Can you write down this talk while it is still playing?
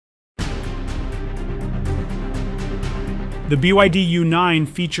The BYD U9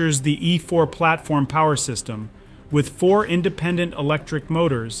 features the E4 platform power system with 4 independent electric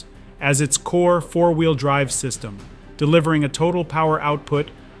motors as its core four-wheel drive system, delivering a total power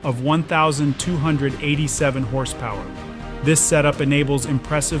output of 1,287 horsepower. This setup enables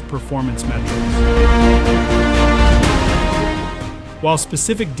impressive performance metrics. While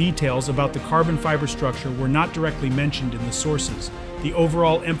specific details about the carbon fiber structure were not directly mentioned in the sources, the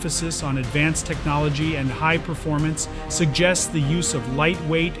overall emphasis on advanced technology and high performance suggests the use of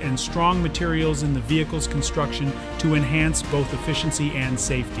lightweight and strong materials in the vehicle's construction to enhance both efficiency and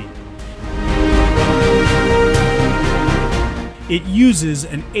safety. It uses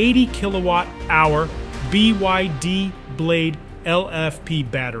an 80 kilowatt-hour BYD Blade LFP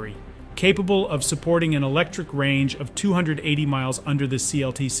battery, capable of supporting an electric range of 280 miles under the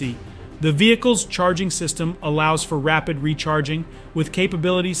CLTC. The vehicle's charging system allows for rapid recharging with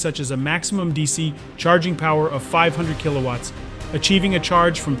capabilities such as a maximum DC charging power of 500 kilowatts, achieving a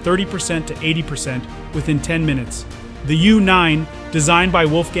charge from 30% to 80% within 10 minutes. The U9, designed by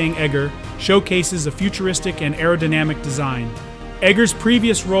Wolfgang Egger, showcases a futuristic and aerodynamic design. Egger's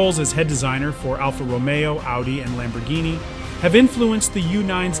previous roles as head designer for Alfa Romeo, Audi, and Lamborghini have influenced the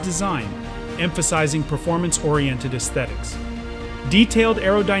U9's design, emphasizing performance-oriented aesthetics. Detailed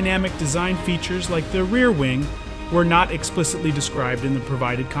aerodynamic design features like the rear wing were not explicitly described in the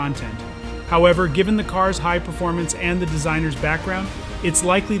provided content. However, given the car's high performance and the designer's background, it's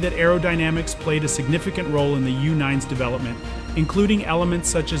likely that aerodynamics played a significant role in the U9's development, including elements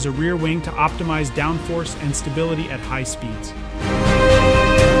such as a rear wing to optimize downforce and stability at high speeds.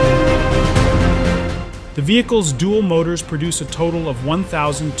 The vehicle's dual motors produce a total of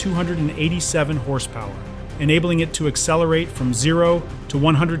 1,287 horsepower, enabling it to accelerate from 0 to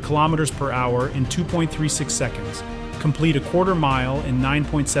 100 kilometers per hour in 2.36 seconds, complete a quarter mile in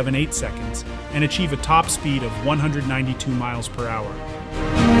 9.78 seconds, and achieve a top speed of 192 miles per hour.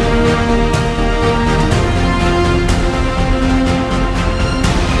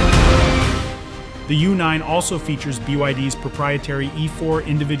 The U9 also features BYD's proprietary E4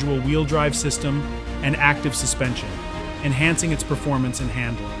 individual wheel drive system and active suspension, enhancing its performance and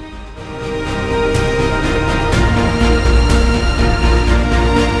handling.